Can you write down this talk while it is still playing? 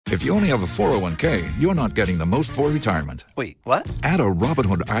If you only have a 401k, you're not getting the most for retirement. Wait, what? Add a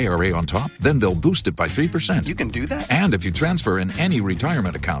Robinhood IRA on top, then they'll boost it by 3%. You can do that? And if you transfer in any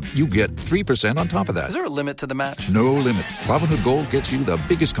retirement account, you get 3% on top of that. Is there a limit to the match? No limit. Robinhood Gold gets you the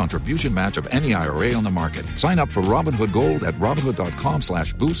biggest contribution match of any IRA on the market. Sign up for Robinhood Gold at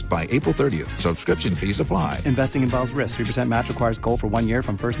Robinhood.com/boost by April 30th. Subscription fees apply. Investing involves risk. 3% match requires gold for 1 year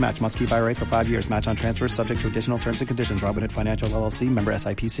from first match. Must keep IRA for 5 years. Match on transfers subject to additional terms and conditions. Robinhood Financial LLC, member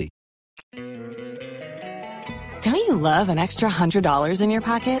SIPC. Don't you love an extra $100 in your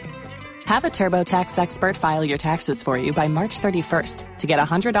pocket? Have a TurboTax expert file your taxes for you by March 31st to get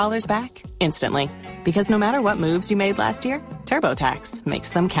 $100 back instantly. Because no matter what moves you made last year, TurboTax makes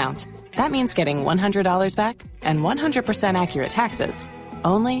them count. That means getting $100 back and 100% accurate taxes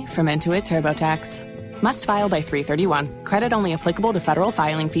only from Intuit TurboTax. Must file by 3/31. Credit only applicable to federal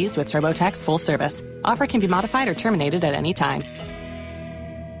filing fees with TurboTax full service. Offer can be modified or terminated at any time.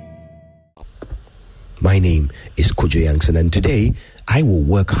 My name is Kojo Yankson, and today I will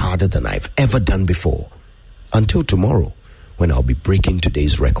work harder than I've ever done before. Until tomorrow, when I'll be breaking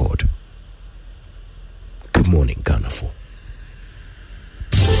today's record. Good morning, Ghana4.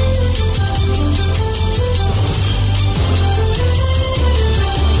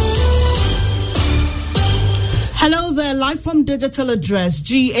 Hello there, live from digital address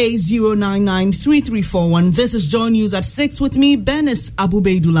GA0993341. This is Joy News at 6 with me, Benis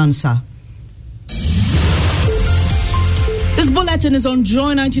Abubeidulansa. This bulletin is on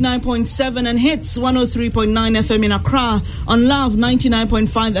Joy 99.7 and hits 103.9 FM in Accra, on Love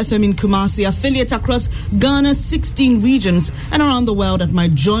 99.5 FM in Kumasi, affiliate across Ghana's 16 regions and around the world at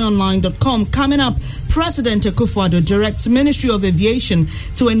myjoyonline.com. Coming up, President Akufo-Addo directs Ministry of Aviation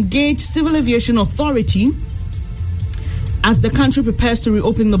to engage Civil Aviation Authority as the country prepares to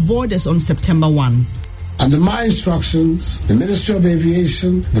reopen the borders on September 1. Under my instructions, the Ministry of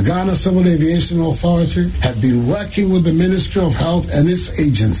Aviation, the Ghana Civil Aviation Authority have been working with the Ministry of Health and its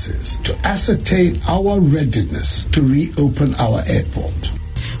agencies to ascertain our readiness to reopen our airport.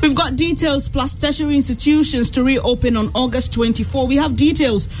 We've got details plus tertiary institutions to reopen on August 24. We have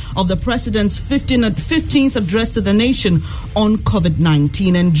details of the President's 15th address to the nation on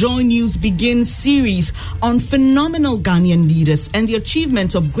COVID-19. And Joy News begins series on phenomenal Ghanaian leaders and the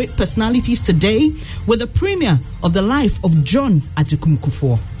achievements of great personalities today with a premiere of the life of John Agyekum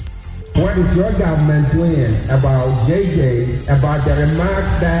Kufuor. What is your government doing about JJ, about the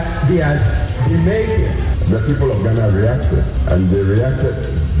remarks that he has been making? The people of Ghana reacted, and they reacted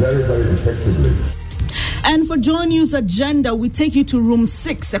very, very effectively. And for Joy News Agenda, we take you to Room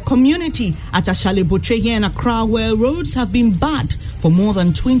 6, a community at Ashale-Botre here in Accra, where roads have been bad for more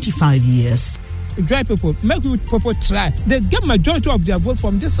than 25 years. Dry people, make people try. They get majority of their vote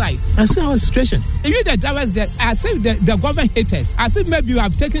from this side. I see our situation. If you the drivers that I say the government haters, I say maybe you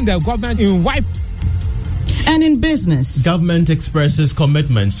have taken the government in wipe. And in business, government expresses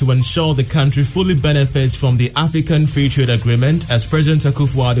commitment to ensure the country fully benefits from the African Free Trade Agreement as President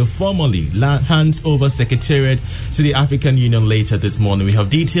Akufo-Addo formally hands over Secretariat to the African Union later this morning. We have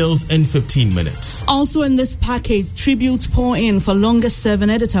details in 15 minutes. Also in this package, tributes pour in for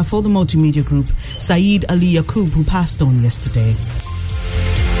longest-serving editor for the multimedia group, Saeed Ali Yaqub, who passed on yesterday.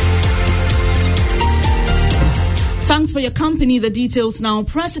 Thanks for your company. The details now.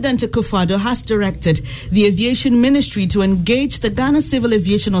 President Akufo-Addo has directed the Aviation Ministry to engage the Ghana Civil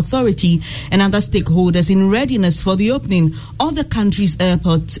Aviation Authority and other stakeholders in readiness for the opening of the country's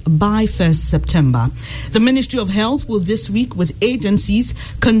airport by 1st September. The Ministry of Health will this week, with agencies,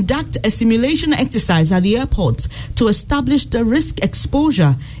 conduct a simulation exercise at the airports to establish the risk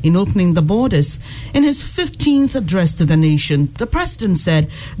exposure in opening the borders. In his 15th address to the nation, the President said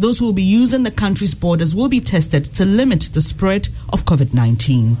those who will be using the country's borders will be tested to limit the spread of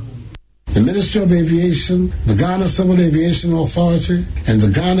COVID-19. The Ministry of Aviation, the Ghana Civil Aviation Authority, and the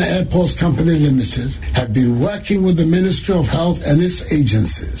Ghana Airports Company Limited have been working with the Ministry of Health and its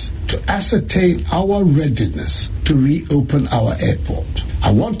agencies to ascertain our readiness to reopen our airport. I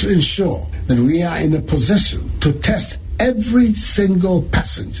want to ensure that we are in a position to test every single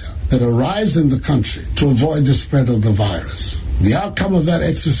passenger that arrives in the country to avoid the spread of the virus. The outcome of that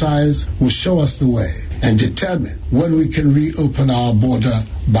exercise will show us the way and determine when we can reopen our border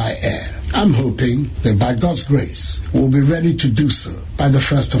by air. I'm hoping that by God's grace, we'll be ready to do so by the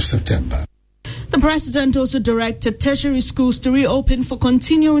 1st of September. The President also directed tertiary schools to reopen for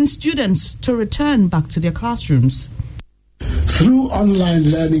continuing students to return back to their classrooms. Through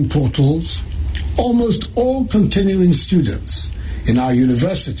online learning portals, almost all continuing students in our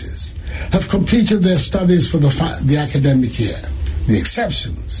universities have completed their studies for the academic year. The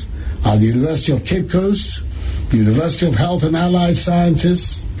exceptions are the University of Cape Coast, the University of Health and Allied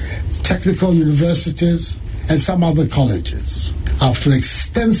Sciences, technical universities, and some other colleges. After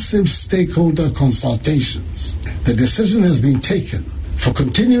extensive stakeholder consultations, the decision has been taken for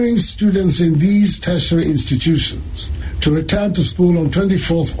continuing students in these tertiary institutions to return to school on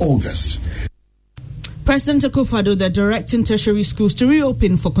 24th August. President Akufo-Addo, they're directing tertiary schools to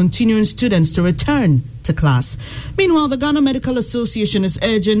reopen for continuing students to return to class. Meanwhile, the Ghana Medical Association is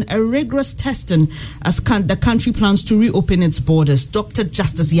urging a rigorous testing as the country plans to reopen its borders. Dr.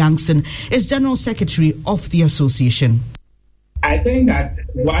 Justice Yankson is General Secretary of the association. I think that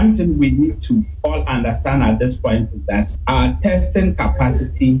one thing we need to all understand at this point is that our testing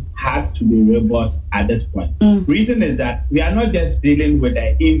capacity has to be robust at this point. Reason is that we are not just dealing with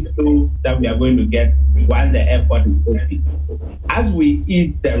the inflow that we are going to get while the airport is open. As we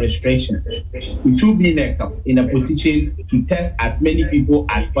ease the restrictions, we should be in a position to test as many people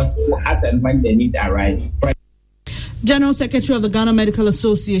as possible as and when the need arises. General Secretary of the Ghana Medical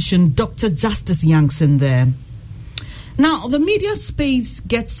Association, Dr. Justice Yankson there. Now, the media space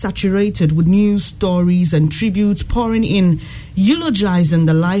gets saturated with news stories and tributes pouring in, eulogizing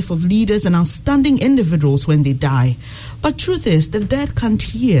the life of leaders and outstanding individuals when they die. But truth is, the dead can't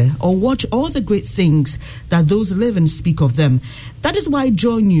hear or watch all the great things that those living speak of them. That is why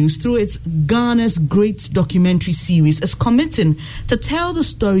Joy News, through its Ghana's Great documentary series, is committing to tell the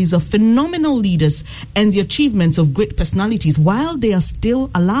stories of phenomenal leaders and the achievements of great personalities while they are still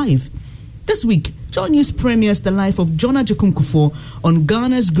alive. This week, Joy News premieres the life of John Agyekum Kufuor on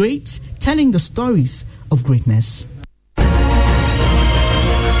Ghana's Greats, telling the stories of greatness.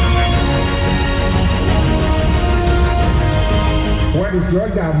 What is your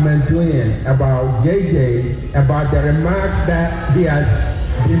government doing about JJ, about the remarks that he has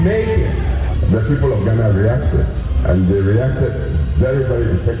been making? The people of Ghana reacted, and they reacted very,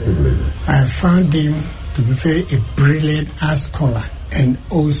 very effectively. I found him to be a brilliant art scholar and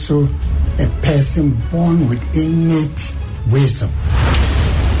also a person born with innate wisdom.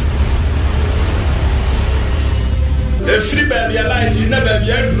 The free baby alight, you never be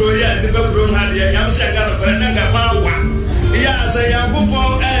a grow yet, never grown had a young second of a yes, I am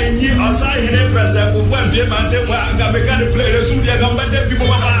Buffon and you are signing president of one diamond, and become the players who are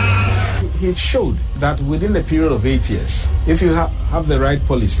people. He showed that within a period of 8 years, if you have the right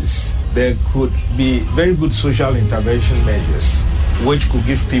policies, there could be very good social intervention measures which could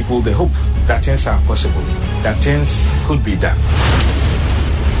give people the hope that things are possible, that things could be done.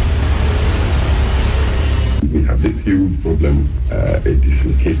 We have this huge problem, a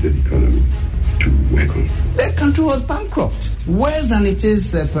dislocated economy to work on. The country was bankrupt. Worse than it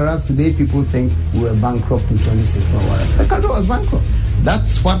is, perhaps today people think we were bankrupt in 2016 or whatever. The country was bankrupt.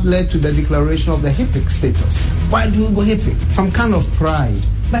 That's what led to the declaration of the HIPIC status. Why do we go HIPIC? Some kind of pride.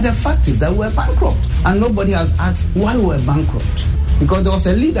 But the fact is that we're bankrupt. And nobody has asked why we're bankrupt. Because there was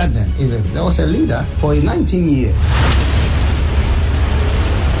a leader then, there was a leader for 19 years.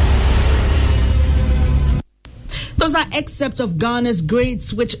 Those are excerpts of Ghana's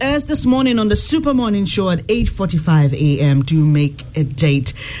Greats, which airs this morning on the Super Morning Show at 8:45 a.m. Do make a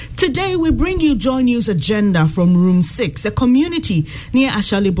date. Today, we bring you Joy News Agenda from Room 6, a community near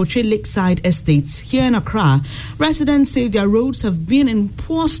Ashalibotwe Lakeside Estates here in Accra. Residents say their roads have been in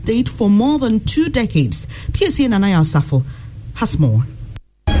poor state for more than 2 decades. PSC Nanaya Osafo has more.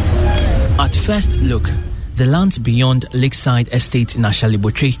 At first look, the lands beyond Lakeside Estate in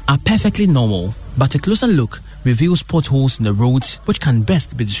Ashalibotwe are perfectly normal, but a closer look reveals potholes in the roads which can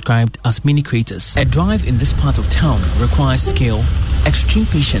best be described as mini craters. A drive in this part of town requires skill, extreme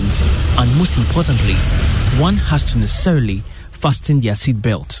patience, and most importantly, one has to necessarily fasten their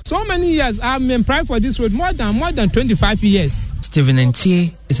seatbelt. So many years I've been praying for this road, more than 25 years. Stephen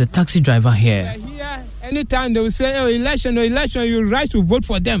Ntie is a taxi driver here. Anytime they will say, election, you rise to vote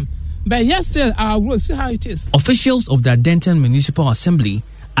for them. But yes, still, our road, see how it is. Officials of the Denton Municipal Assembly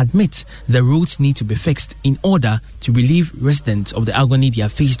admit the roads need to be fixed in order to relieve residents of the agony they are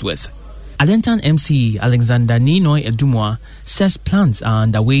faced with. Adentan MCE Alexander Ninoy Edumwa says plans are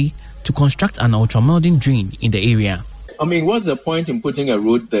underway to construct an ultramodern drain in the area. I mean, what's the point in putting a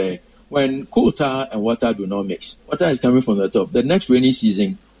road there when coal tar and water do not mix? Water is coming from the top. The next rainy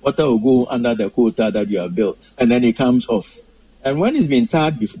season, water will go under the coal tar that you have built, and then it comes off. And when it's been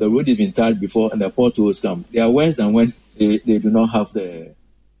tarred before, the road has been tarred before, and the potholes come, they are worse than when they do not have the.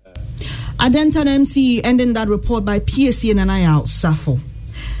 Adentan MC ending that report by PSC and Nanaya Osafo.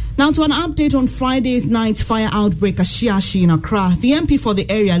 Now to an update on Friday's night's fire outbreak at Shiashi in Accra. The MP for the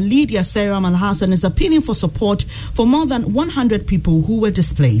area, Lydia Sarah Malhassan, is appealing for support for more than 100 people who were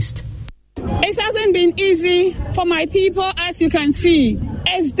displaced. It hasn't been easy for my people as as you can see,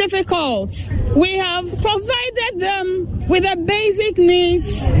 it's difficult. We have provided them with the basic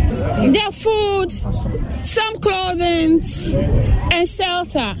needs, their food, some clothing, and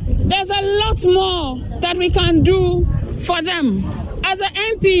shelter. There's a lot more that we can do for them. As an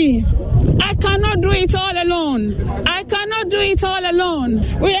MP, I cannot do it all alone.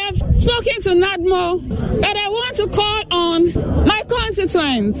 We have spoken to NADMO, but I want to call on my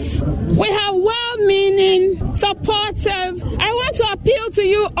constituents. We have well-meaning, supportive. I want to appeal to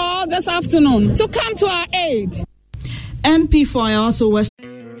you all this afternoon to come to our aid. MP for Ayaso West.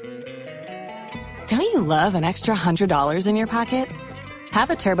 Don't you love an extra $100 in your pocket? Have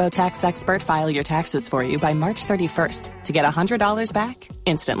a TurboTax expert file your taxes for you by March 31st to get $100 back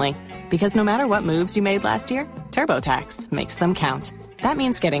instantly. Because no matter what moves you made last year, TurboTax makes them count. That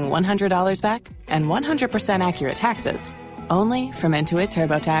means getting $100 back and 100% accurate taxes, only from Intuit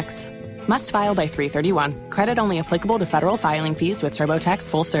TurboTax. Must file by 3/31. Credit only applicable to federal filing fees with TurboTax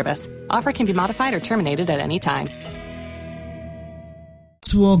full service. Offer can be modified or terminated at any time.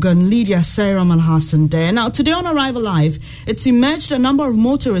 Wogan, Lydia Sarah Malhassan there. Now, today on Arrival Live, it's emerged a number of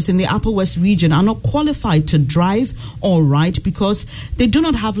motorists in the Upper West region are not qualified to drive or ride because they do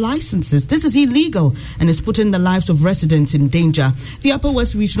not have licenses. This is illegal and is putting the lives of residents in danger. The Upper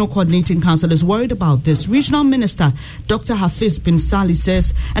West Regional Coordinating Council is worried about this. Regional Minister Dr. Hafiz bin Sali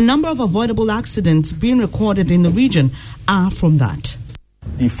says a number of avoidable accidents being recorded in the region are from that.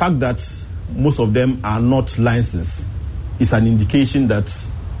 The fact that most of them are not licensed is an indication that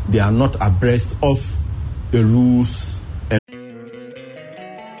they are not abreast of the rules.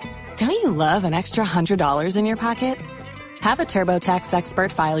 Don't you love an extra $100 in your pocket? Have a TurboTax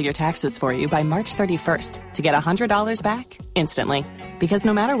expert file your taxes for you by March 31st to get $100 back instantly. Because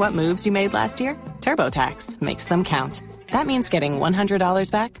no matter what moves you made last year, TurboTax makes them count. That means getting $100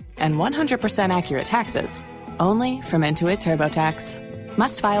 back and 100% accurate taxes, only from Intuit TurboTax.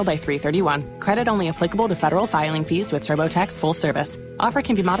 Must file by 3/31. Credit only applicable to federal filing fees with TurboTax full service. Offer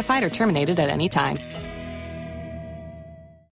can be modified or terminated at any time.